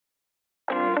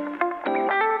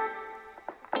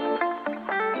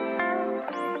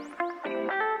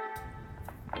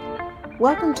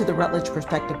Welcome to the Rutledge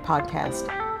Perspective Podcast.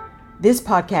 This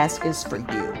podcast is for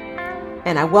you,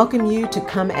 and I welcome you to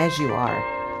come as you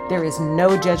are. There is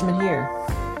no judgment here,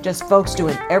 just folks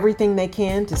doing everything they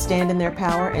can to stand in their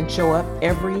power and show up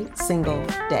every single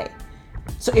day.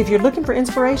 So if you're looking for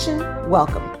inspiration,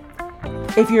 welcome.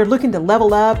 If you're looking to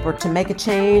level up or to make a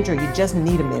change or you just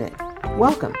need a minute,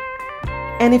 welcome.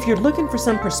 And if you're looking for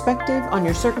some perspective on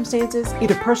your circumstances,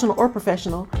 either personal or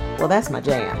professional, well, that's my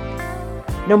jam.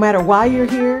 No matter why you're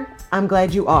here, I'm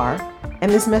glad you are,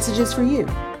 and this message is for you.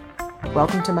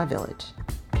 Welcome to my village.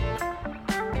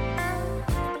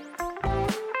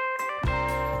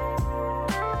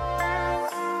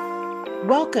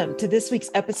 Welcome to this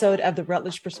week's episode of the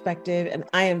Rutledge Perspective, and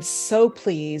I am so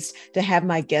pleased to have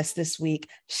my guest this week,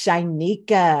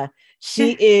 Shinika.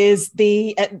 She is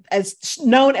as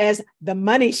known as the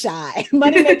money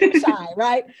making shy,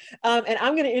 right? And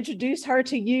I'm going to introduce her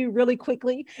to you really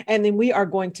quickly, and then we are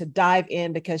going to dive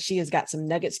in because she has got some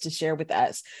nuggets to share with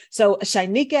us. So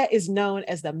Shinika is known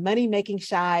as the money making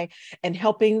shy and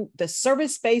helping the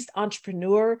service-based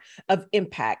entrepreneur of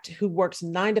impact who works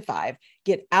 9 to 5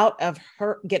 get out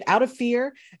of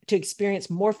fear to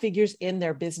experience more figures in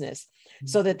their business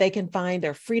so that they can find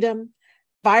their freedom,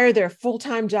 fire their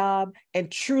full-time job,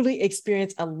 and truly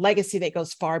experience a legacy that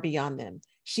goes far beyond them.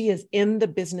 She is in the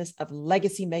business of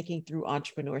legacy making through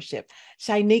entrepreneurship.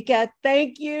 Shinika,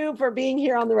 thank you for being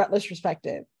here on the Rutledge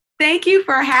Perspective. Thank you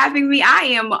for having me. I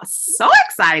am so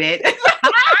excited. This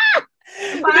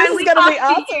is going to be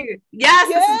awesome. Yes,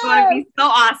 this is going to be so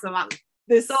awesome.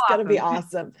 This is going to be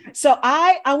awesome. So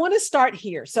I want to start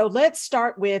here. So let's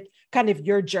start with kind of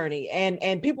your journey,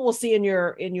 and people will see in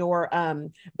your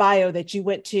bio that you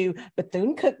went to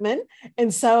Bethune-Cookman.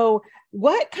 And so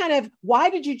why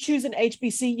did you choose an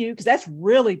HBCU? Because that's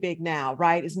really big now,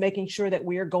 right? Is making sure that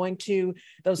we are going to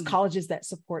those colleges that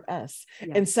support us.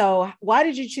 Yeah. And so why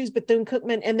did you choose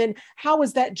Bethune-Cookman? And then how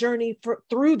was that journey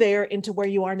through there into where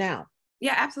you are now?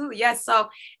 Yeah, absolutely. Yes. So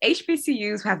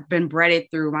HBCUs have been bred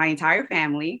through my entire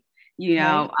family,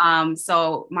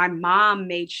 so my mom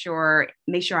made sure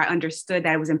I understood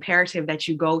that it was imperative that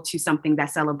you go to something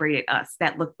that celebrated us,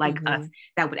 that looked like us,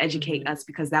 that would educate us,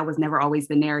 because that was never always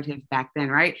the narrative back then.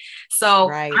 Right.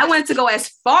 So I wanted to go as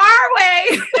far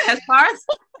away as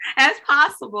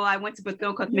possible. I went to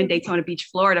Bethune-Cookman, Daytona Beach,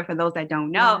 Florida, for those that don't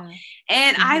know. Yeah.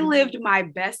 And I lived my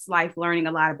best life learning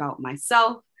a lot about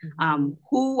myself.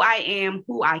 Who I am,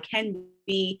 who I can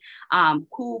be,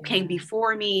 who came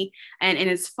before me. And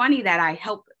it's funny that I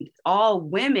help all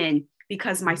women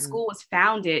because my school was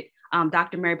founded,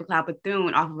 Dr. Mary McLeod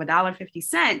Bethune, off of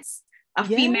 $1.50, a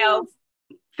female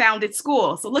founded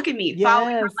school. So look at me,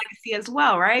 following her legacy as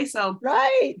well, right? So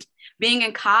being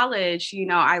in college,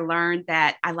 I learned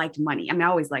that I liked money. I mean, I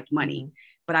always liked money,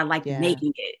 but I liked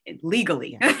making it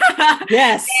legally.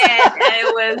 Yes.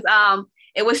 And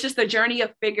it was just a journey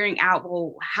of figuring out,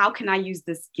 well, how can I use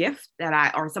this gift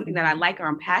or something that I like or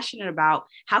I'm passionate about?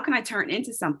 How can I turn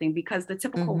into something? Because the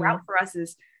typical route for us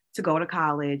is to go to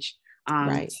college,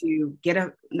 to get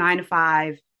a 9 to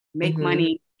 5, make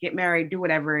money, get married, do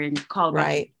whatever, and call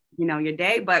it your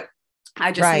day. But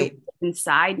I just knew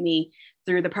inside me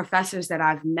through the professors that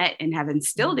I've met and have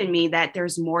instilled in me that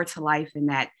there's more to life and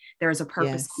that there's a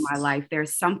purpose to my life.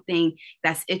 There's something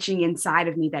that's itching inside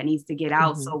of me that needs to get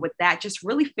out. So with that, just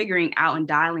really figuring out and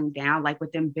dialing down, like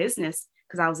within business,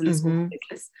 because I was in the school of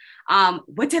business,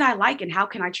 what did I like and how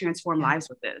can I transform lives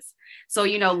with this? So,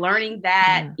 learning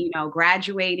that,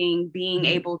 graduating, being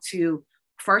able to,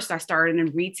 first I started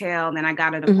in retail, and then I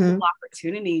got a cool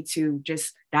opportunity to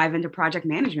just dive into project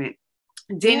management.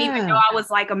 Didn't even know I was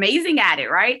like amazing at it,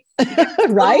 right?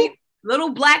 Little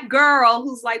Black girl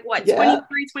who's like,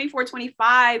 23, 24,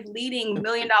 25, leading $1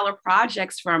 million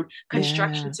projects from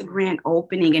construction to grand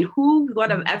opening. And who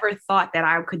would have ever thought that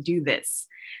I could do this,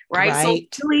 right? So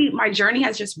really, my journey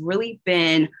has just really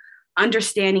been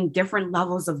understanding different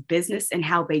levels of business and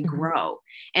how they grow.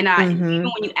 And even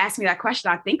when you ask me that question,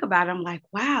 I think about it, I'm like,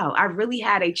 wow, I really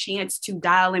had a chance to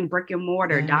dial in brick and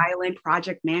mortar, dial in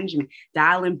project management,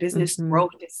 dial in business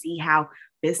growth to see how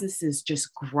businesses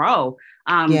just grow.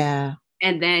 And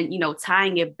then,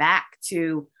 tying it back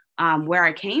to where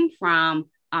I came from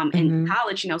in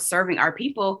college, serving our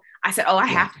people, I said, I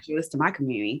have to do this to my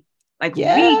community. Like we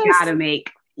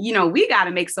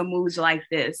gotta make some moves like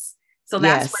this. So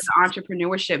that's where the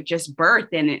entrepreneurship just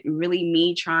birthed, and it really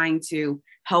me trying to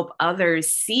help others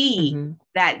see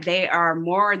that they are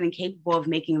more than capable of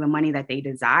making the money that they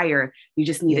desire. You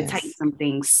just need to tighten some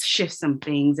things, shift some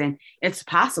things, and it's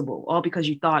possible, all because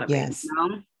you thought of it.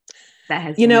 that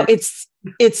has You been know,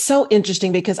 it's so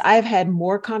interesting because I've had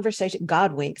more conversation,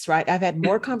 God winks, right? I've had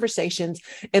more conversations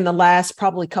in the last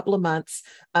probably couple of months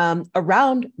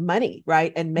around money,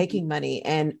 right? And making money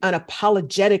and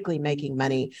unapologetically making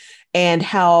money, and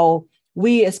how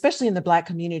we, especially in the Black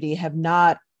community, have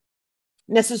not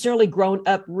necessarily grown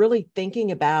up really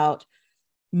thinking about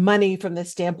money from the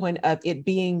standpoint of it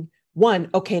being, one,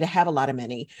 okay to have a lot of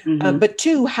money, but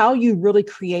two, how you really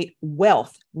create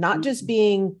wealth, not just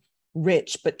being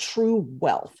rich, but true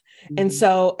wealth. And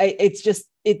so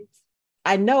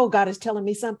I know God is telling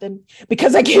me something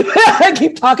because I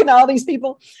keep talking to all these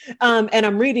people. And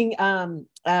I'm reading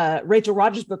Rachel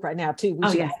Rogers' book right now too,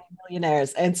 which is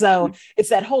Millionaires. And so it's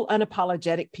that whole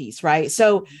unapologetic piece, right?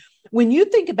 So when you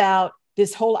think about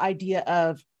this whole idea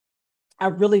of, I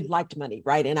really liked money,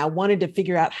 right? And I wanted to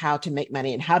figure out how to make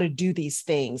money and how to do these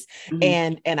things.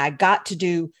 And I got to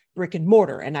do brick and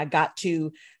mortar, and I got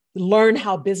to learn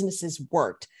how businesses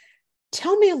worked.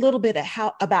 Tell me a little bit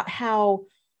about how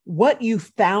what you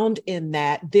found in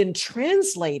that then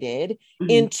translated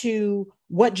into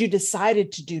what you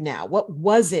decided to do now. What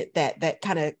was it that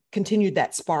kind of continued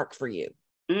that spark for you?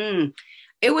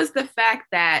 It was the fact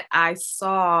that I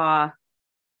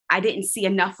didn't see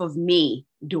enough of me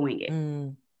doing it.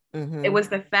 It was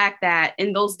the fact that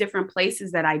in those different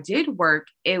places that I did work,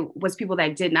 it was people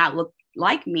that did not look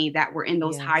like me that were in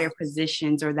those higher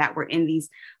positions, or that were in these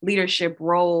leadership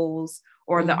roles,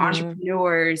 or the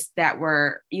entrepreneurs that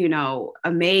were,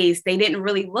 amazed. They didn't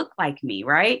really look like me,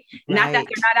 right? Not that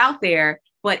they're not out there,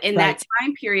 but in that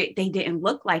time period, they didn't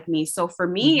look like me. So for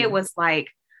me, it was like,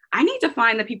 I need to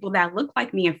find the people that look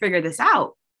like me and figure this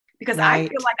out. Because I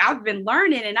feel like I've been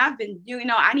learning and I've been,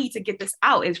 I need to get this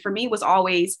out. And for me, it was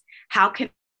always, how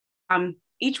can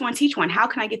each one teach one? How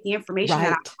can I get the information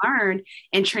that I've learned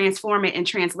and transform it and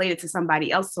translate it to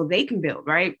somebody else so they can build,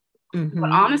 right?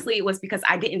 But honestly, it was because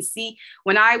I didn't see,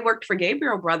 when I worked for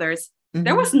Gabriel Brothers,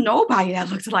 there was nobody that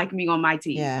looked like me on my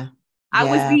team. I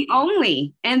was the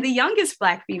only and the youngest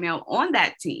Black female on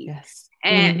that team.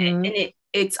 And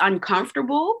it's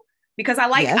uncomfortable. Because I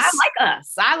like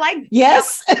us. I like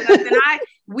and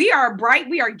we are bright,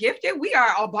 we are gifted, we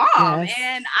are a bomb.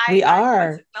 And I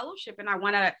want to fellowship and I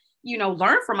want to,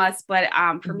 learn from us. But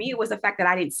for me, it was the fact that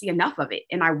I didn't see enough of it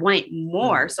and I want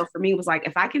more. So for me, it was like,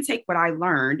 if I can take what I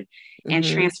learned and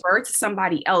transfer it to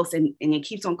somebody else and it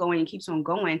keeps on going and keeps on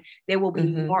going, there will be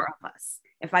more of us.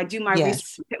 If I do my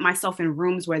research, put myself in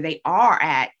rooms where they are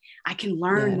at, I can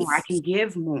learn more, I can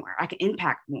give more, I can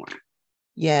impact more.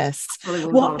 Yes.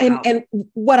 Well, and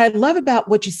what I love about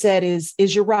what you said is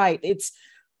you're right. It's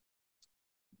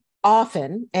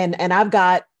often, and I've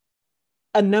got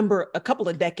a couple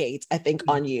of decades, I think,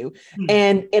 on you.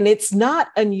 And it's not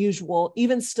unusual,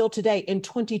 even still today in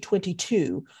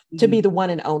 2022, to be the one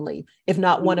and only, if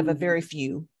not one of a very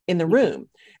few in the room.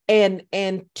 And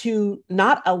to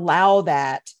not allow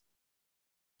that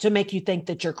to make you think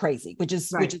that you're crazy, which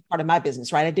is part of my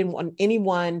business, right? I didn't want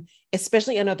anyone,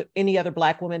 especially any other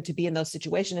Black woman, to be in those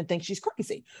situations and think she's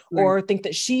crazy or think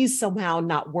that she's somehow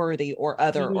not worthy or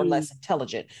other or less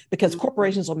intelligent, because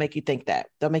corporations will make you think that.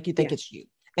 They'll make you think it's you,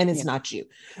 and it's not you.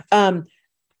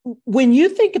 When you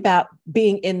think about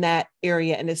being in that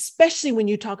area, and especially when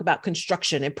you talk about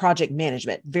construction and project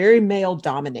management, very male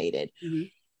dominated,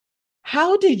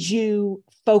 how did you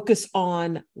focus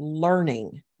on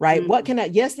learning? Right? What can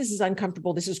yes, this is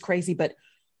uncomfortable, this is crazy, but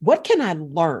what can I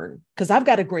learn? Because I've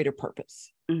got a greater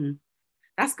purpose.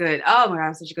 That's good. Oh my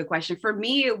God, such a good question. For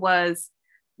me, it was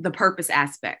the purpose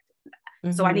aspect.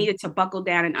 So I needed to buckle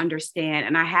down and understand.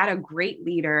 And I had a great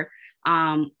leader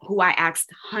who I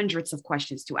asked hundreds of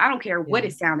questions to. I don't care what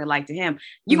it sounded like to him.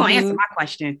 You're going to answer my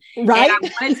question. Right. And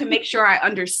I wanted to make sure I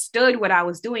understood what I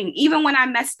was doing, even when I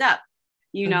messed up.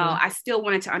 I still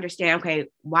wanted to understand, okay,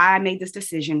 why I made this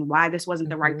decision, why this wasn't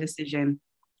the right decision.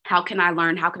 How can I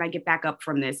learn? How can I get back up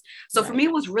from this? So for me,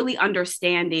 it was really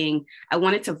understanding. I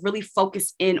wanted to really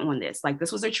focus in on this. Like,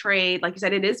 this was a trade. Like you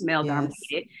said, it is male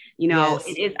dominated.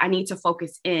 It is, I need to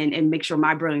focus in and make sure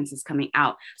my brilliance is coming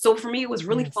out. So for me, it was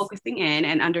really focusing in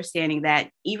and understanding that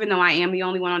even though I am the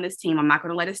only one on this team, I'm not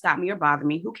going to let it stop me or bother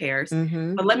me. Who cares?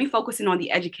 But let me focus in on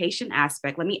the education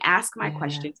aspect. Let me ask my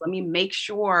questions. Let me make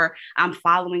sure I'm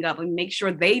following up and make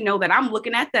sure they know that I'm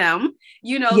looking at them,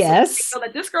 so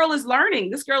that this girl is learning.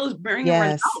 This girl is bringing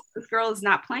results. This girl is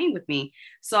not playing with me.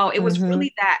 So it was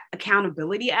really that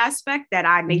accountability aspect that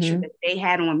I made sure that they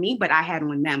had on me, but I had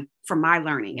on them for my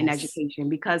learning and education.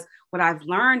 Because what I've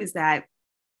learned is that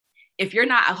if you're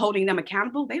not holding them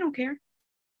accountable, they don't care.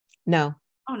 No.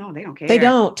 Oh no, they don't care. They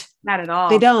don't. Not at all.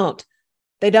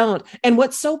 They don't. And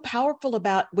what's so powerful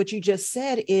about what you just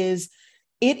said is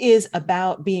it is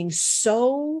about being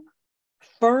so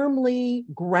firmly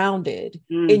grounded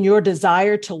in your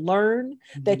desire to learn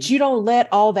that you don't let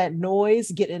all that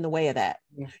noise get in the way of that.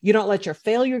 Yeah. You don't let your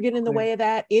failure get in the way of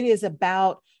that. It is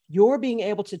about your being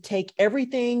able to take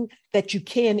everything that you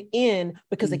can in,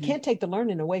 because they can't take the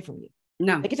learning away from you.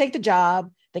 No. They can take the job,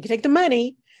 they can take the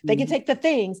money, they can take the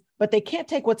things, but they can't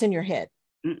take what's in your head.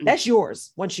 That's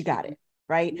yours once you got it.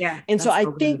 Right. Yeah. And so I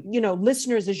think,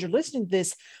 listeners, as you're listening to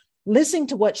this, listening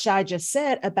to what Shai just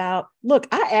said about, look,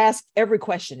 I asked every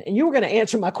question and you were going to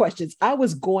answer my questions. I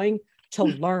was going to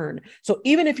learn. So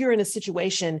even if you're in a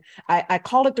situation, I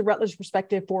call it the Rutledge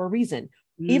perspective for a reason.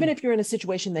 Even if you're in a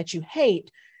situation that you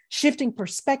hate, shifting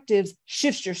perspectives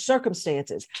shifts your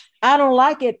circumstances. I don't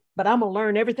like it, but I'm going to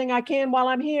learn everything I can while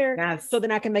I'm here. Yes. So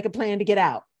then I can make a plan to get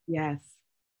out. Yes.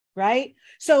 Right.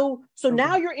 So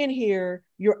now you're in here,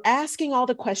 you're asking all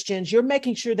the questions, you're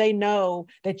making sure they know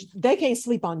that they can't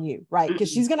sleep on you, right?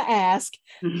 Because she's going to ask.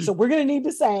 So we're going to need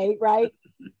to say, right?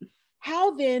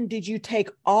 How then did you take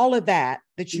all of that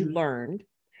you learned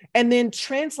and then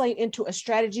translate into a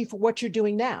strategy for what you're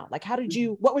doing now? Like,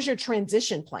 what was your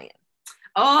transition plan?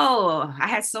 Oh, I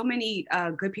had so many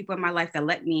good people in my life that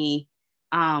let me,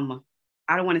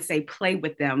 I don't want to say play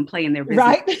with them, play in their business,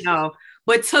 right? No,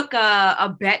 but took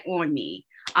a bet on me.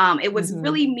 It was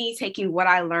really me taking what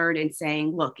I learned and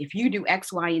saying, look, if you do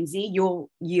X, Y, and Z, you'll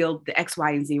yield the X,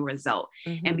 Y, and Z result.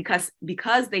 And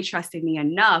because they trusted me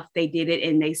enough, they did it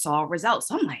and they saw results.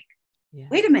 So I'm like,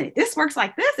 wait a minute, this works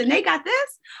like this and they got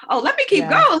this. Oh, let me keep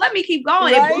going. Let me keep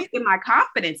going. Right? It boosted my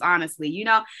confidence, honestly,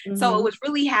 So it was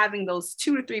really having those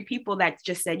 2 to 3 people that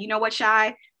just said, you know what,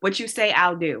 Shai, what you say,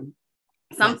 I'll do.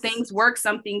 Some things work,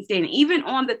 some things didn't. Even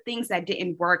on the things that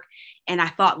didn't work and I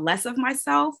thought less of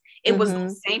myself, it was the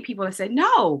same people that said,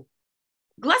 no,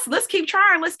 let's keep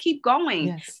trying. Let's keep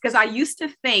going. Because I used to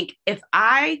think if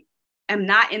I am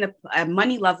not in a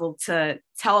money level to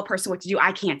tell a person what to do,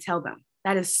 I can't tell them.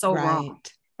 That is so wrong.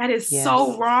 That is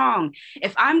so wrong.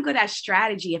 If I'm good at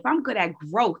strategy, if I'm good at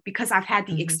growth, because I've had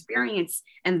the experience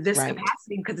in this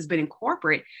capacity, because it's been in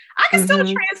corporate, I can still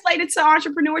translate it to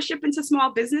entrepreneurship into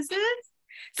small businesses.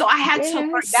 So I had to learn.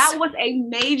 That was a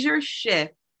major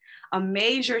shift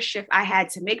I had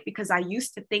to make, because I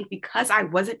used to think because I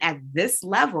wasn't at this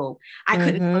level, I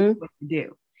couldn't know what to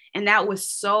do. And that was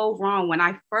so wrong. When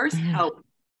I first helped,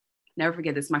 never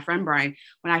forget this, my friend Brian,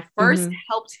 when I first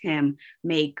helped him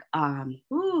make,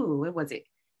 what was it?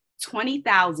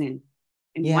 20,000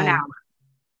 in 1 hour.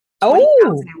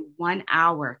 20,000 in 1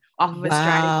 hour off of a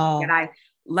strategy that I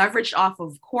leveraged off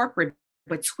of corporate,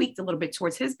 but tweaked a little bit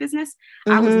towards his business.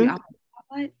 I'm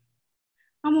like,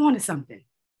 I'm on to something.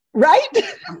 Right.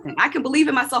 I can believe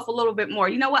in myself a little bit more.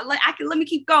 You know what? Let me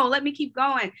keep going. Let me keep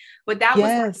going. But that was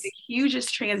like the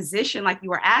hugest transition, like you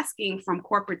were asking, from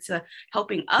corporate to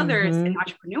helping others in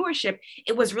entrepreneurship.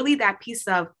 It was really that piece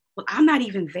of, well, I'm not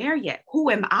even there yet. Who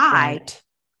am I? Right.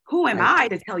 Who am I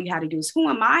to tell you how to do this? Who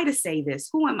am I to say this?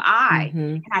 Who am I?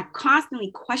 And I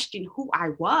constantly questioned who I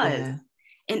was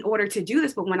in order to do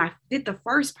this. But when I did the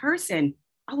first person,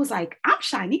 I was like, I'm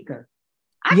Shinika.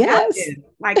 I got this.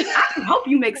 Like, I can help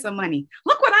you make some money.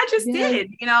 Look what I just did,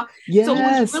 So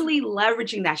it was really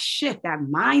leveraging that shift, that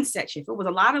mindset shift. It was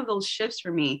a lot of those shifts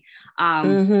for me,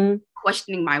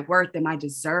 questioning my worth and my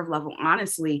deserve level.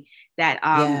 Honestly, that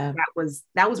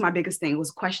was my biggest thing,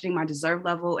 was questioning my deserve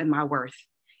level and my worth.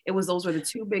 Those were the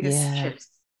 2 biggest shifts.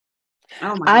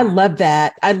 Oh my God. I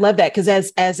love that. Because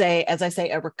as I say,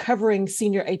 a recovering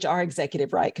senior HR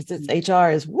executive, right? Because it's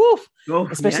HR is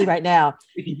especially right now.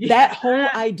 That whole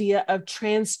idea of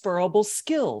transferable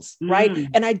skills, right?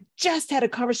 And I just had a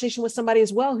conversation with somebody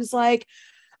as well who's like,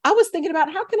 I was thinking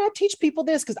about, how can I teach people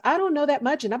this? Because I don't know that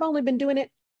much and I've only been doing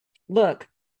it. Look,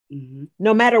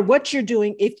 no matter what you're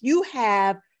doing, if you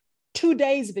have 2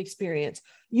 days of experience,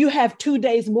 you have 2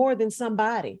 days more than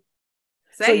somebody.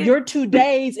 So your 2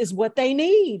 days is what they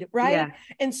need, right? Yeah.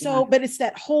 And so, but it's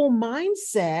that whole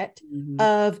mindset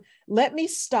of, let me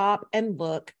stop and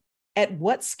look at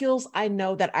what skills I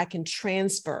know that I can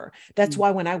transfer. That's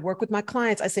why when I work with my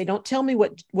clients, I say, don't tell me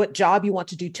what job you want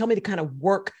to do. Tell me the kind of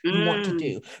work you want to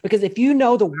do. Because if you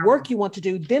know the work you want to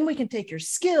do, then we can take your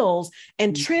skills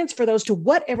and transfer those to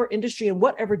whatever industry and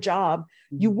whatever job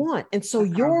you want. And so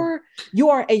you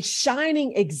are a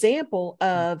shining example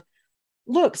of,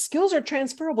 look, skills are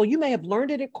transferable. You may have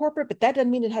learned it in corporate, but that doesn't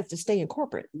mean it has to stay in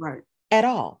corporate at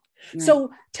all. Right. So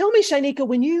tell me,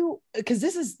 Shinika, because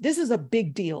this is a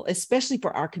big deal, especially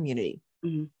for our community.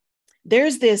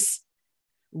 There's this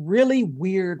really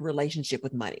weird relationship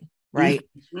with money, right?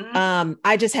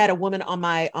 I just had a woman on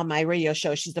my radio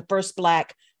show. She's the first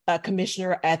Black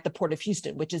commissioner at the Port of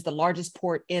Houston, which is the largest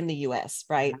port in the US,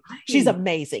 right? Nice. She's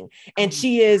amazing. And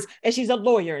she's a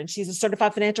lawyer and she's a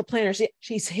certified financial planner.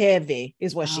 She's heavy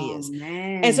is what she is.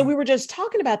 Man. And so we were just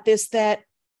talking about this, that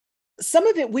some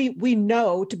of it we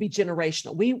know to be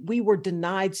generational. We were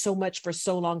denied so much for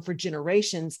so long, for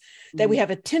generations, that we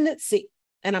have a tendency,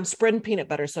 and I'm spreading peanut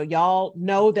butter, so y'all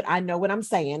know that I know what I'm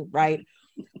saying, right?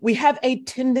 We have a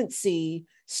tendency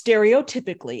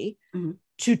stereotypically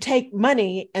to take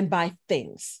money and buy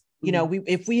things. You know,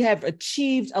 if we have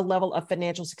achieved a level of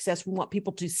financial success, we want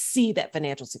people to see that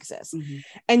financial success.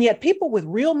 And yet people with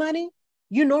real money,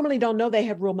 you normally don't know they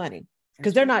have real money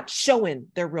because they're not showing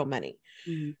their real money.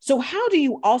 So how do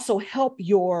you also help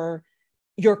your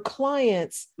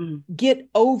clients get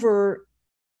over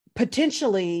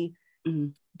potentially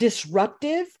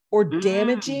disruptive or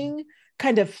damaging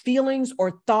kind of feelings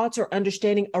or thoughts or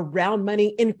understanding around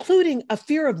money, including a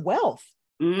fear of wealth,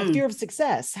 a fear of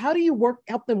success? How do you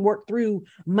help them work through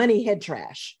money head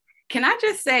trash? Can I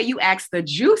just say you asked the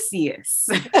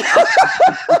juiciest?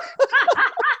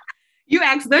 You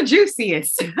asked the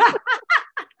juiciest.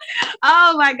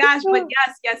 Oh my gosh. But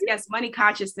yes. Money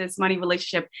consciousness, money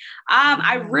relationship.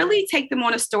 I really take them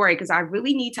on a story because I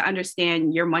really need to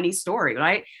understand your money story,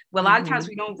 right? Well, a lot of times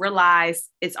we don't realize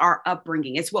it's our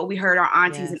upbringing. It's what we heard our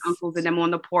aunties and uncles and them on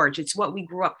the porch. It's what we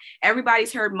grew up.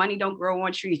 Everybody's heard money don't grow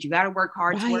on trees. You got to work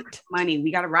hard to work for money.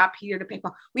 We got to rob Peter to pay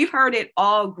Paul. We've heard it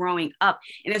all growing up.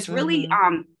 And it's really,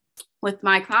 with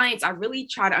my clients, I really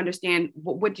try to understand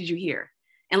what did you hear?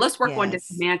 And let's work on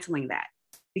dismantling that.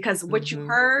 Because what you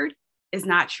heard is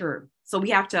not true. So we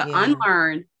have to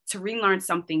unlearn to relearn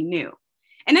something new.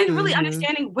 And then really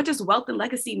understanding, what does wealth and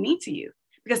legacy mean to you?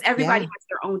 Because everybody has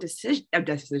their own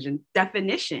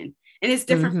definition. And it's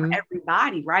different for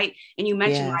everybody, right? And you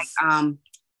mentioned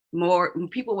more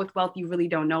people with wealth, you really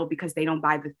don't know because they don't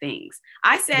buy the things.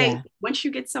 I say, once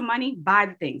you get some money, buy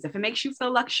the things. If it makes you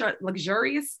feel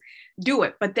luxurious, do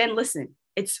it. But then listen,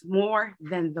 it's more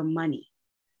than the money.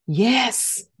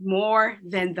 Yes. More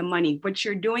than the money. What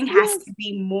you're doing has to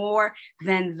be more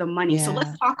than the money. So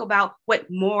let's talk about what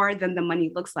more than the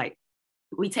money looks like.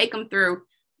 We take them through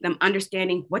them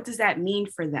understanding, what does that mean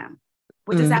for them?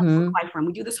 What does that look like for them?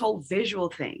 We do this whole visual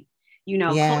thing, you know,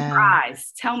 close your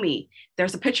eyes. Tell me,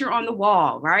 there's a picture on the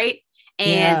wall, right?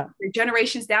 And the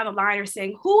generations down the line are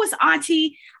saying, who is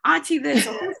auntie this,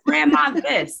 or who's grandma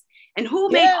this? And who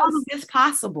made all of this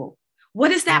possible?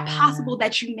 What is that possible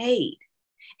that you made?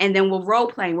 And then we're role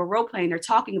playing. They're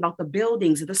talking about the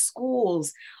buildings, the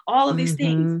schools, all of these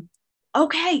things.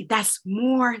 Okay, that's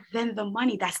more than the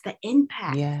money. That's the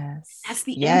impact. That's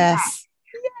the impact.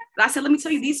 I said, let me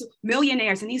tell you, these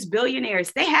millionaires and these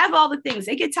billionaires, they have all the things.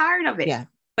 They get tired of it.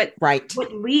 But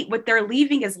what they're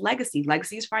leaving is legacy.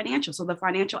 Legacy is financial. So the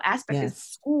financial aspect is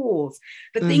schools,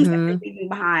 the things that they're leaving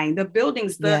behind, the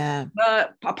buildings, the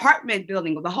apartment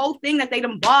building, the whole thing that they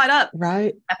done bought up.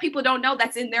 That people don't know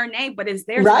that's in their name, but is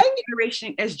their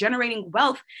generation is generating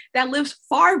wealth that lives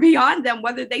far beyond them,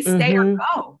 whether they stay or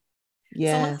go. So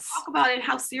let's talk about it.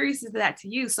 How serious is that to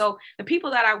you? So the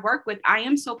people that I work with, I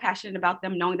am so passionate about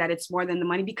them knowing that it's more than the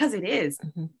money, because it is.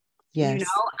 You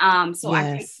know, so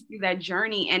I take you through that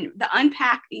journey, and the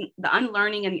unpacking, the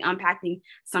unlearning and the unpacking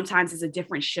sometimes is a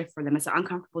different shift for them. It's an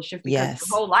uncomfortable shift because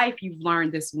your whole life you've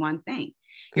learned this one thing.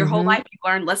 Your whole life you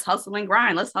learned, let's hustle and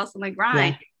grind,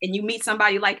 and you meet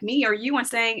somebody like me or you and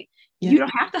saying, you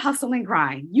don't have to hustle and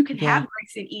grind. You can have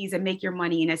grace and ease and make your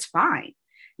money, and it's fine.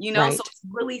 You know, so it's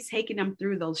really taking them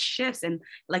through those shifts. And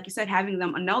like you said, having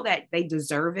them know that they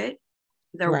deserve it.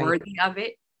 They're worthy of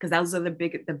it. Because those are the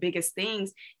biggest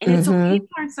things. And it's okay to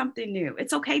learn something new.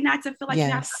 It's okay not to feel like you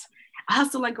have to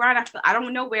hustle and grind. I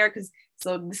don't know where,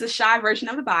 so this is Shy version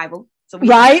of the Bible. So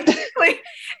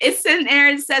it's in there.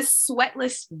 It says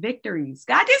sweatless victories.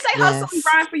 God didn't say hustle and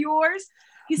grind for yours.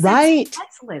 He said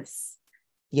sweatless.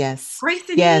 Grace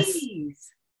and ease.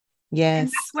 And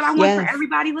that's what I want for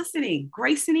everybody listening.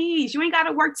 Grace and ease. You ain't got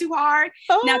to work too hard.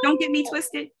 Now, don't get me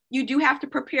twisted. You do have to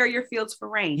prepare your fields for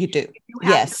rain. You do. You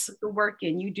have to put the work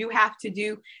in. You do have to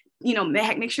do, you know,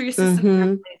 make sure your system is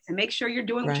in place and make sure you're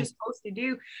doing what you're supposed to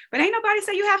do. But ain't nobody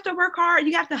say you have to work hard.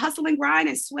 You have to hustle and grind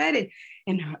and sweat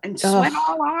and sweat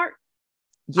all hard.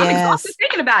 I'm exhausted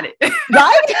thinking about it.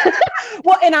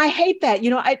 Well, and I hate that. You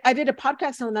know, I did a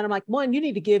podcast on that. I'm like, one, you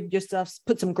need to give yourself,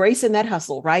 put some grace in that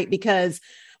hustle, right? Because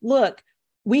look,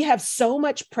 we have so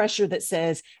much pressure that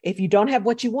says, if you don't have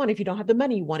what you want, if you don't have the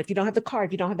money you want, if you don't have the car,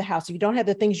 if you don't have the house, if you don't have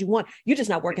the things you want, you're just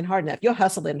not working hard enough. You're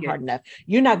hustling hard enough.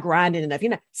 You're not grinding enough.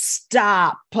 You're not.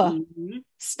 Stop.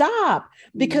 Stop.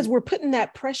 Because we're putting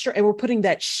that pressure and we're putting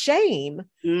that shame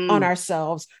on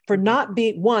ourselves for not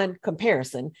being, one,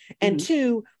 comparison, and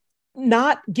two,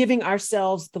 not giving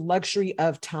ourselves the luxury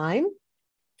of time,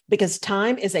 because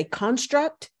time is a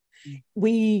construct.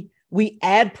 We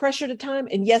add pressure to time,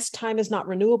 and yes, time is not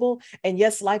renewable. And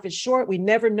yes, life is short. We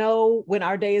never know when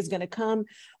our day is going to come,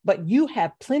 but you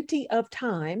have plenty of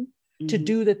time to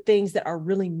do the things that are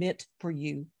really meant for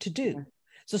you to do.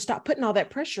 So stop putting all that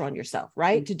pressure on yourself,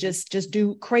 right? To just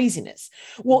do craziness.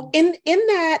 Well, in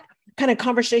that kind of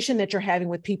conversation that you're having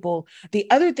with people, the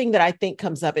other thing that I think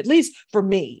comes up, at least for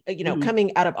me,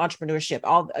 coming out of entrepreneurship,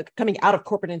 coming out of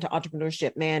corporate into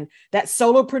entrepreneurship, man, that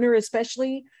solopreneur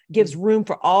especially gives room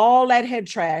for all that head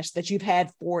trash that you've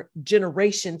had for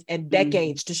generations and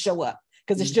decades to show up,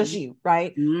 because it's just you,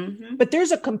 right? But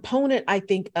there's a component, I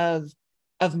think, of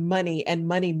money and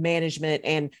money management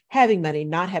and having money,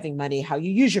 not having money, how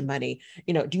you use your money.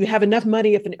 Do you have enough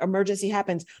money if an emergency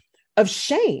happens? Of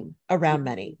shame around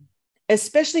money,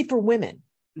 especially for women,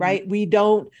 right? We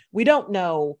don't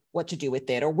know what to do with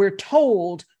it, or we're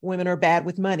told women are bad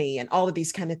with money and all of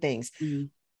these kind of things.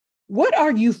 What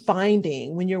are you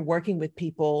finding when you're working with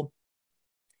people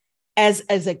as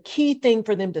a key thing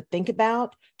for them to think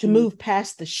about, to move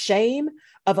past the shame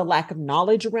of a lack of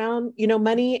knowledge around,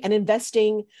 money and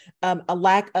investing, a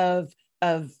lack of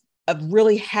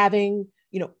really having,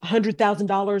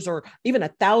 $100,000 or even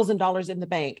 $1,000 in the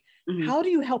bank? How do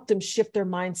you help them shift their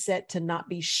mindset to not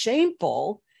be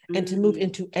shameful and to move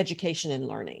into education and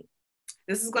learning?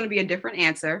 This is going to be a different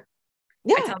answer.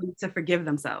 Yeah. I tell them to forgive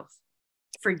themselves.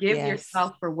 Forgive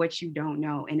yourself for what you don't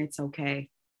know, and it's okay.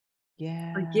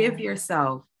 Yeah. Forgive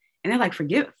yourself. And they're like,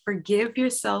 forgive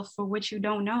yourself for what you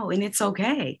don't know, and it's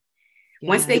okay. Yeah.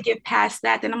 Once they get past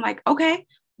that, then I'm like, okay,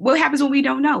 what happens when we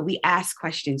don't know? We ask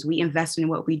questions. We invest in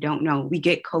what we don't know. We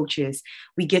get coaches.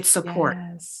 We get support.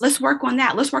 Yes. Let's work on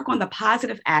that. Let's work on the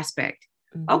positive aspect.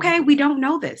 Okay, we don't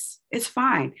know this. It's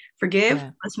fine. Forgive.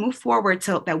 Yeah. Let's move forward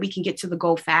so that we can get to the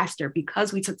goal faster,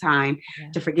 because we took time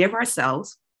to forgive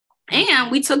ourselves, and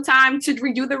we took time to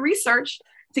redo the research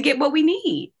to get what we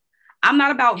need. I'm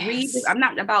not about I'm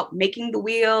not about making the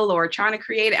wheel or trying to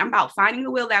create it. I'm about finding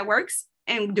the wheel that works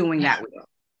and doing that wheel.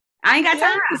 I ain't got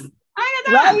time.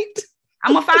 Right.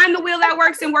 I'm going to find the wheel that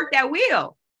works and work that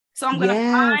wheel. So I'm going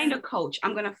to find a coach.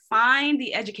 I'm going to find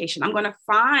the education. I'm going to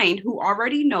find who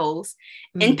already knows,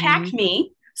 impact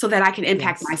me so that I can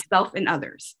impact myself and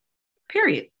others.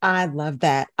 Period. I love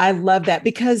that.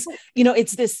 Because,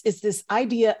 it's this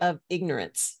idea of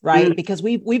ignorance, right? Because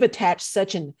we've attached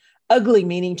such an ugly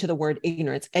meaning to the word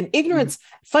ignorance, and ignorance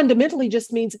fundamentally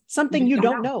just means something you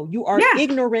don't know. You are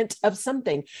ignorant of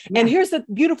something. And here's the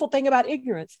beautiful thing about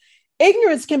ignorance.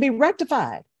 Ignorance can be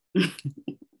rectified.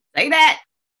 Say that.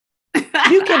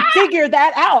 You can figure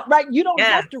that out, right? You don't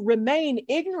have to remain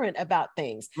ignorant about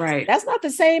things. Right. That's not the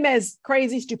same as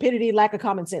crazy, stupidity, lack of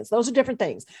common sense. Those are different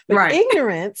things. But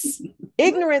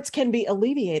ignorance can be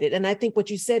alleviated. And I think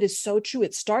what you said is so true.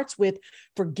 It starts with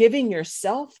forgiving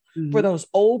yourself for those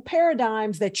old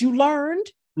paradigms that you learned,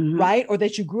 right? Or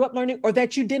that you grew up learning, or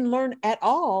that you didn't learn at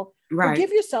all. Right.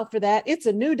 Forgive yourself for that. It's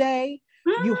a new day.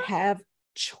 You have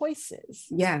choices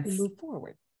to move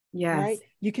forward. Yes. Right.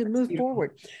 You can move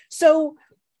forward. So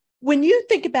when you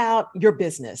think about your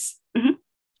business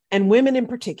and women in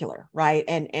particular, right,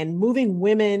 and moving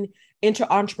women into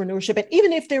entrepreneurship, and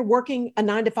even if they're working a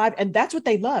 9-to-5 and that's what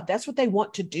they love, that's what they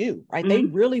want to do, right? They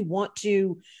really want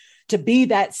to be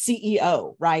that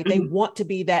CEO, right? They want to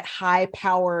be that high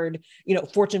powered,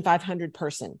 Fortune 500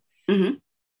 person.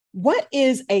 What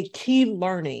is a key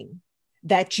learning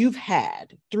that you've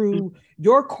had through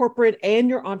your corporate and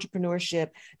your entrepreneurship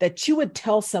that you would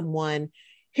tell someone,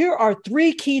 here are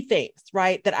 3 key things,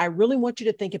 right, that I really want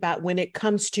you to think about when it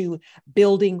comes to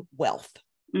building wealth?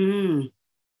 Okay.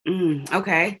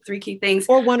 3 key things.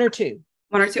 Or 1 or 2.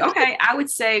 1 or 2. Okay. I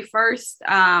would say first,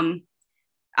 I'll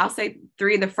say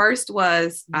 3. The first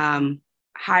was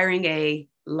hiring a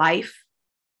life,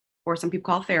 or some people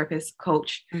call therapist,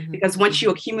 coach, because once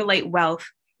you accumulate wealth,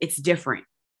 it's different.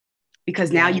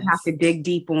 Because now you have to dig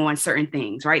deep on certain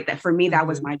things, right? That for me, that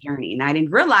was my journey. And I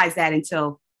didn't realize that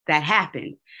until that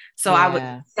happened. So I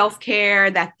would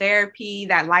self-care, that therapy,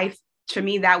 that life, to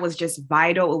me, that was just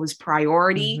vital. It was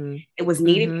priority. It was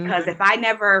needed because if I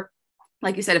never,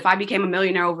 like you said, if I became a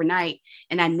millionaire overnight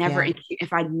and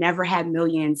if I never had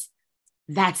millions,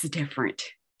 that's different.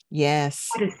 Yes.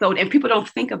 That is so, and people don't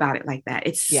think about it like that.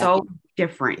 It's so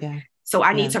different. Yeah. So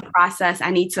I need to process,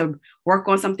 I need to work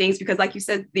on some things because like you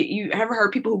said, you ever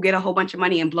heard people who get a whole bunch of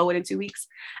money and blow it in 2 weeks?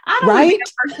 I don't want to be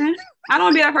that person. I don't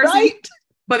want to be that person. Right.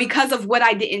 But because of what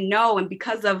I didn't know and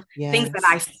because of things that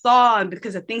I saw and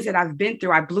because of things that I've been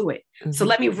through, I blew it. So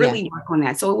let me really work on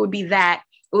that. So it would be that.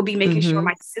 It would be making sure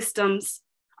my systems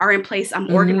are in place. I'm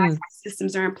organized. My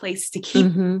systems are in place to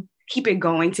keep it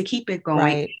going, to keep it going.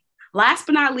 Right. Last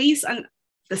but not least,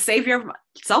 the savior of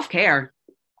self-care.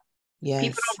 Yes.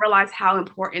 People don't realize how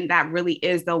important that really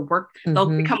is. They'll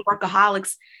become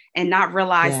workaholics and not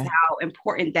realize how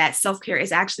important that self-care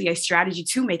is actually a strategy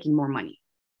to making more money.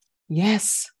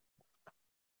 Yes.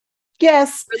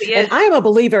 Yes. Really, and I am a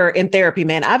believer in therapy,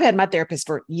 man. I've had my therapist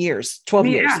for years, 12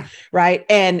 years. Right.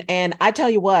 And I tell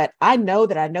you what, I know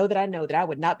that I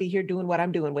would not be here doing what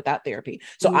I'm doing without therapy.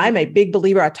 So I'm a big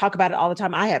believer. I talk about it all the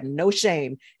time. I have no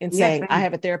shame in saying I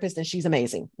have a therapist and she's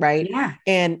amazing. Right. Yeah.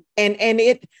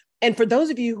 And for those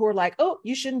of you who are like, oh,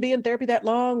 you shouldn't be in therapy that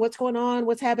long. What's going on?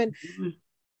 What's happened?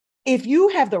 If you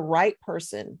have the right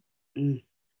person,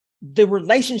 the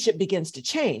relationship begins to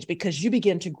change because you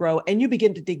begin to grow and you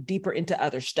begin to dig deeper into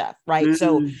other stuff. Right.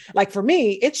 So like for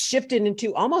me, it's shifted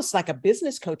into almost like a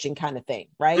business coaching kind of thing.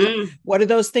 Right. What are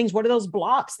those things? What are those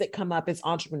blocks that come up as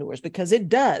entrepreneurs? Because it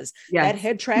does. That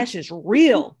head trash is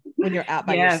real when you're out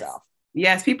by yourself.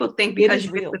 Yes, people think because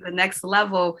you get to the next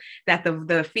level that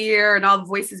the fear and all the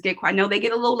voices get quiet. No, they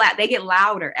get a little loud. They get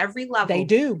louder every level. They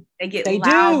do. They get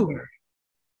louder.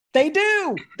 They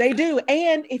do.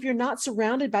 And if you're not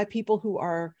surrounded by people who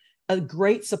are a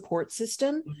great support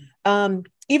system,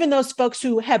 even those folks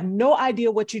who have no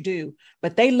idea what you do,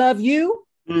 but they love you,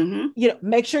 you know,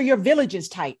 make sure your village is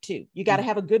tight too. You got to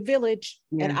have a good village.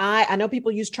 And I know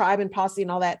people use tribe and posse and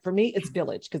all that. For me, it's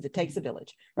village because it takes a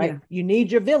village, right? You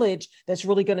need your village that's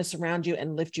really going to surround you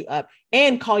and lift you up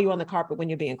and call you on the carpet when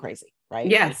you're being crazy, right?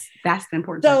 Yes, that's the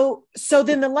important part. So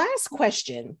then the last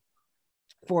question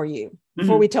for you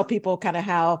before we tell people kind of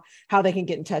how they can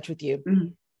get in touch with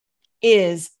you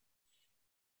is,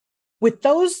 with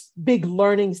those big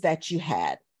learnings that you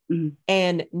had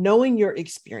and knowing your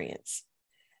experience,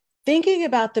 thinking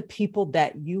about the people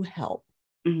that you help,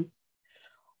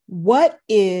 what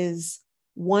is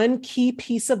one key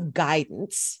piece of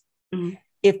guidance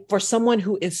if for someone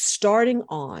who is starting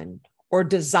on or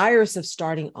desirous of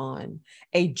starting on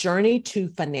a journey to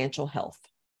financial health?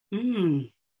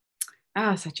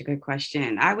 Oh, such a good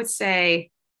question. I would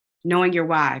say knowing your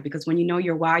why, because when you know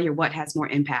your why, your what has more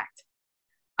impact.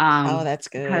 That's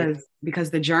good. Because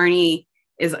the journey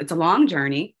it's a long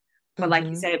journey, but like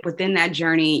you said, within that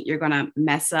journey, you're going to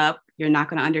mess up. You're not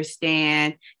going to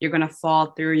understand. You're going to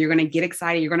fall through. You're going to get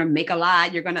excited. You're going to make a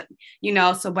lot. You're going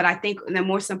to, but I think the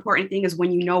most important thing is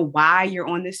when you know why you're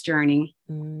on this journey,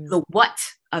 the what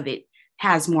of it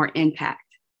has more impact.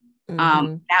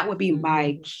 That would be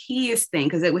my keyest thing,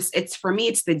 because it's for me,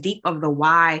 it's the deep of the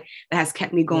why that has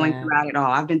kept me going throughout it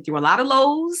all. I've been through a lot of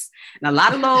lows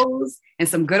and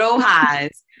some good old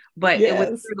highs, but it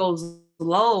was through those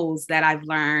lows that I've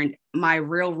learned my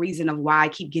real reason of why I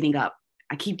keep getting up.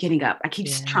 I keep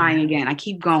trying again. I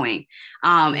keep going.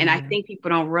 And I think people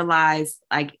don't realize,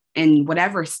 like, in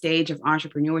whatever stage of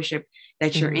entrepreneurship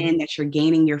that you're in, that you're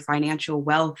gaining your financial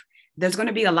wealth, there's going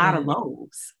to be a lot of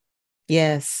lows.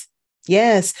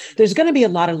 Yes, there's going to be a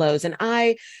lot of lows. And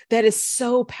that is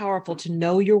so powerful to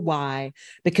know your why,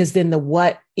 because then the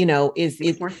what,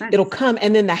 it'll come.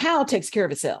 And then the how takes care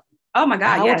of itself. Oh my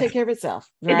God. How will take care of itself.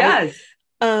 Right? It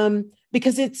does.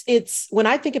 Because it's when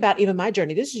I think about even my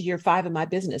journey, this is year 5 of my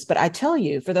business, but I tell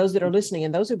you, for those that are listening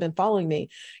and those who've been following me,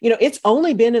 it's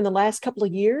only been in the last couple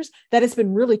of years that it's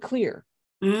been really clear.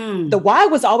 The why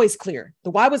was always clear.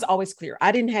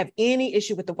 I didn't have any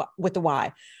issue with the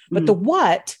why, but the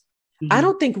what, I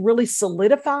don't think really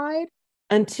solidified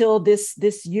until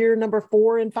this year number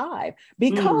 4 and 5,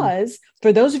 because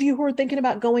for those of you who are thinking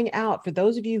about going out, for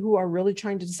those of you who are really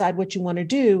trying to decide what you want to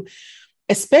do,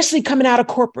 especially coming out of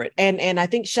corporate. And I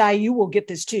think, Shai, you will get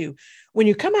this too. When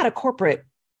you come out of corporate,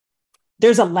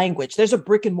 there's a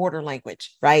brick and mortar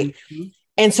language, right?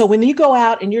 And so when you go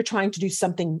out and you're trying to do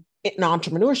something in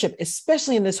entrepreneurship,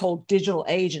 especially in this whole digital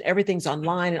age and everything's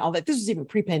online and all that, this is even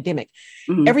pre-pandemic,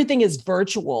 everything is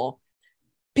virtual.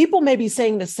 People may be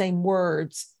saying the same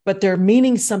words, but they're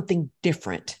meaning something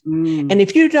different. And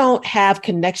if you don't have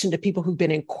connection to people who've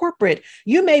been in corporate,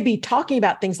 you may be talking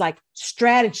about things like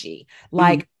strategy,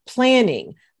 like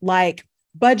planning, like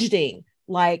budgeting,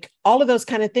 like all of those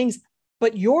kind of things.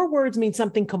 But your words mean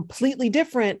something completely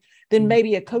different than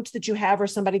maybe a coach that you have or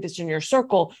somebody that's in your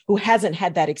circle who hasn't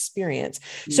had that experience.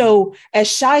 So as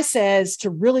Shai says, to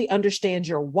really understand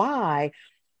your why,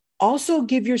 also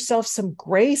give yourself some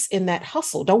grace in that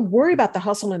hustle. Don't worry about the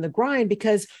hustle and the grind,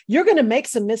 because you're going to make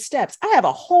some missteps. I have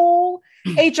a whole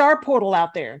HR portal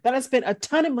out there that I spent a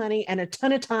ton of money and a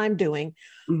ton of time doing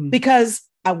because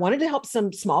I wanted to help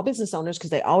some small business owners because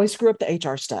they always screw up the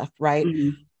HR stuff, right?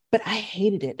 But I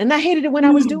hated it. And I hated it when I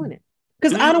was doing it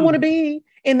because I don't want to be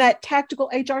in that tactical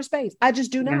HR space. I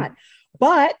just do not.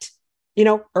 But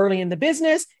early in the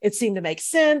business, it seemed to make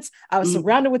sense. I was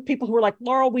surrounded with people who were like,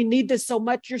 Laurel, we need this so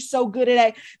much. You're so good at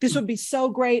it. This would be so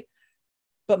great.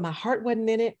 But my heart wasn't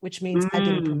in it, which means I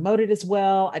didn't promote it as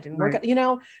well. I didn't work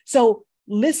out, So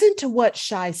listen to what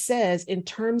Shai says in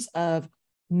terms of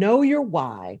know your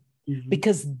why,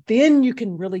 because then you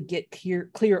can really get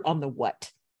clear on the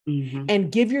what.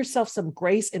 And give yourself some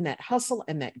grace in that hustle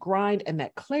and that grind and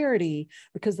that clarity,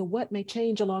 because the what may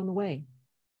change along the way.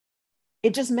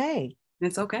 It just may.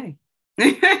 It's okay.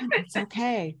 It's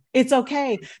okay. It's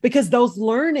okay. Because those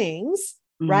learnings,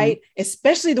 right,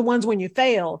 especially the ones when you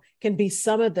fail, can be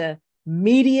some of the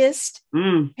meatiest,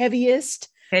 heaviest,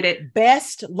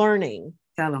 best learning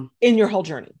Tell them. In your whole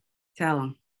journey. Tell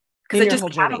them. Because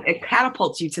it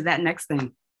catapults you to that next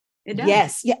thing. It does.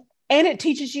 Yes. Yeah. And it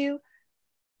teaches you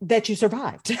that you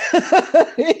survived.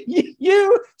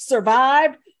 You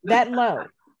survived that low.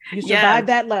 You survived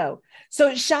that low.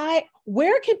 So Shai,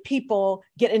 where can people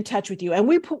get in touch with you? And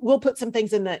we'll put some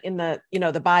things in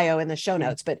the bio in the show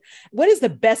notes, but what is the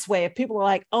best way if people are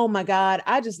like, oh my God,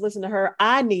 I just listened to her.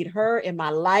 I need her in my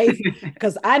life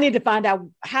because I need to find out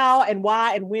how and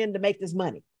why and when to make this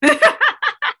money.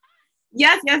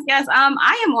 Yes.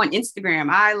 I am on Instagram.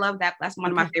 I love that. That's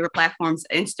one of my favorite platforms.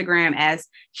 Instagram as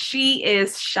She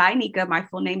Is Shinika. My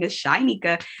full name is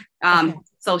Shinika.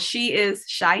 So She Is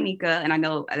Shinika, and I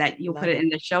know that you'll put it in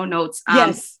the show notes.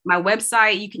 Yes. My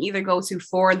website, you can either go to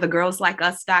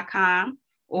forthegirlslikeus.com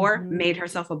or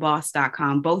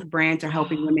madeherselfaboss.com. Both brands are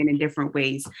helping women in different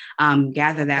ways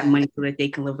gather that money so that they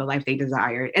can live the life they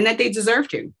desire and that they deserve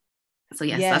to. So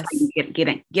yes. That's how you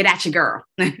get at your girl.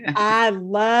 I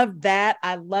love that.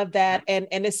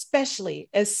 And especially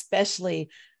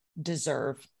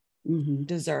deserve.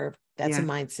 Deserve. That's a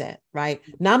mindset, right?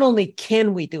 Not only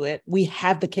can we do it, we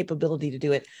have the capability to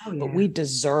do it, but we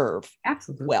deserve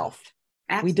wealth.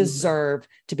 We deserve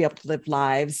to be able to live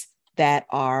lives that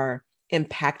are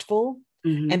impactful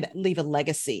and that leave a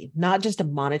legacy, not just a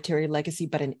monetary legacy,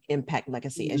 but an impact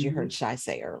legacy, as you heard Shai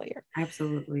say earlier.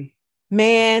 Absolutely.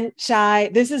 Man, Shai,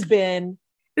 this has been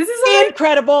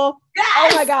incredible. Yes!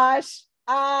 Oh my gosh.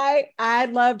 I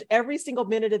loved every single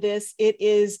minute of this. It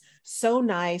is so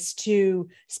nice to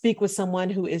speak with someone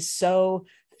who is so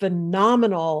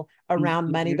phenomenal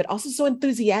around money, but also so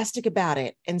enthusiastic about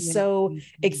it and so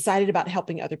excited about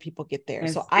helping other people get there.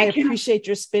 So I appreciate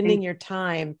your spending your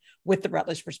time with the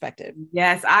Rutledge Perspective.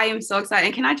 Yes, I am so excited.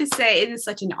 And can I just say, it is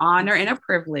such an honor and a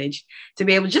privilege to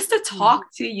be able just to talk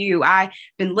to you. I've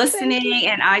been listening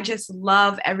and I just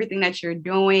love everything that you're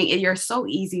doing. You're so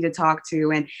easy to talk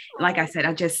to. And like I said,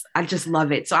 I just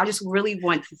love it. So I just really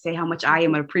want to say how much I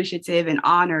am appreciative and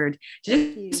honored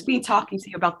to just be talking to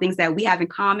you about things that we have in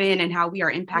common and how we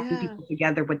are impacting people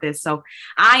together with this. So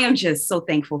I am just so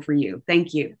thankful for you.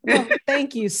 Thank you. Well,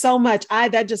 thank you so much.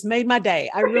 That just made my day.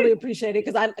 I really appreciate it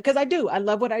because I do. I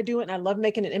love what I do and I love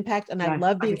making an impact and I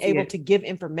love being able to give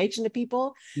information to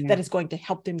people that is going to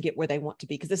help them get where they want to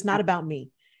be, because it's not about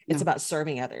me. It's about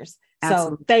serving others.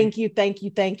 Absolutely. So thank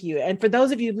you. And for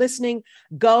those of you listening,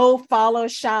 go follow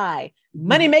Shai,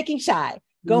 Money Making Shai.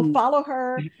 Go follow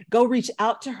her, go reach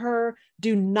out to her.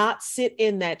 Do not sit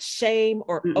in that shame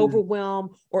or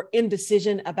overwhelm or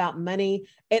indecision about money.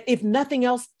 And if nothing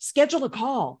else, schedule a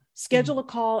call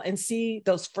and see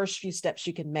those first few steps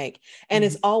you can make. And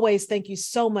as always, thank you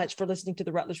so much for listening to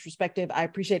the Rutledge Perspective. I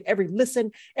appreciate every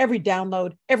listen, every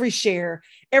download, every share,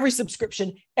 every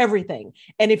subscription, everything.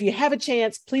 And if you have a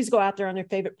chance, please go out there on your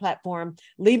favorite platform,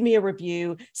 leave me a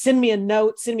review, send me a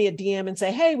note, send me a DM and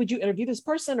say, hey, would you interview this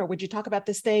person or would you talk about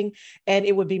this thing? And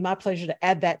it would be my pleasure to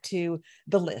add that to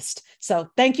the list. So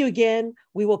thank you again.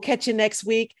 We will catch you next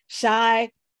week. Shai,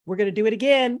 we're going to do it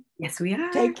again. Yes, we are.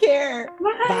 Take care.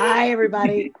 Bye,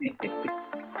 everybody.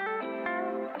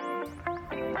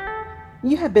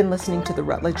 You have been listening to the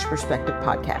Rutledge Perspective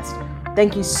podcast.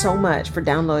 Thank you so much for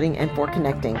downloading and for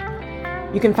connecting.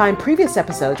 You can find previous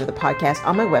episodes of the podcast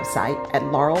on my website at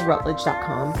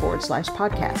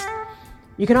laurelrutledge.com/podcast.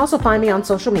 You can also find me on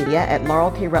social media at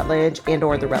Laurel K. Rutledge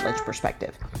and/or The Rutledge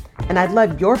Perspective. And I'd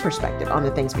love your perspective on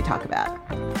the things we talk about.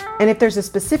 And if there's a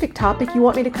specific topic you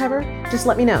want me to cover, just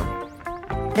let me know.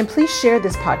 And please share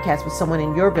this podcast with someone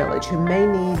in your village who may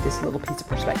need this little piece of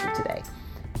perspective today.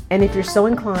 And if you're so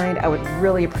inclined, I would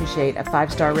really appreciate a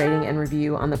 5-star rating and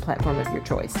review on the platform of your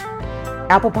choice.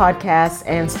 Apple Podcasts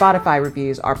and Spotify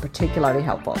reviews are particularly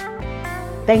helpful.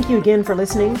 Thank you again for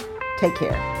listening. Take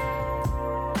care.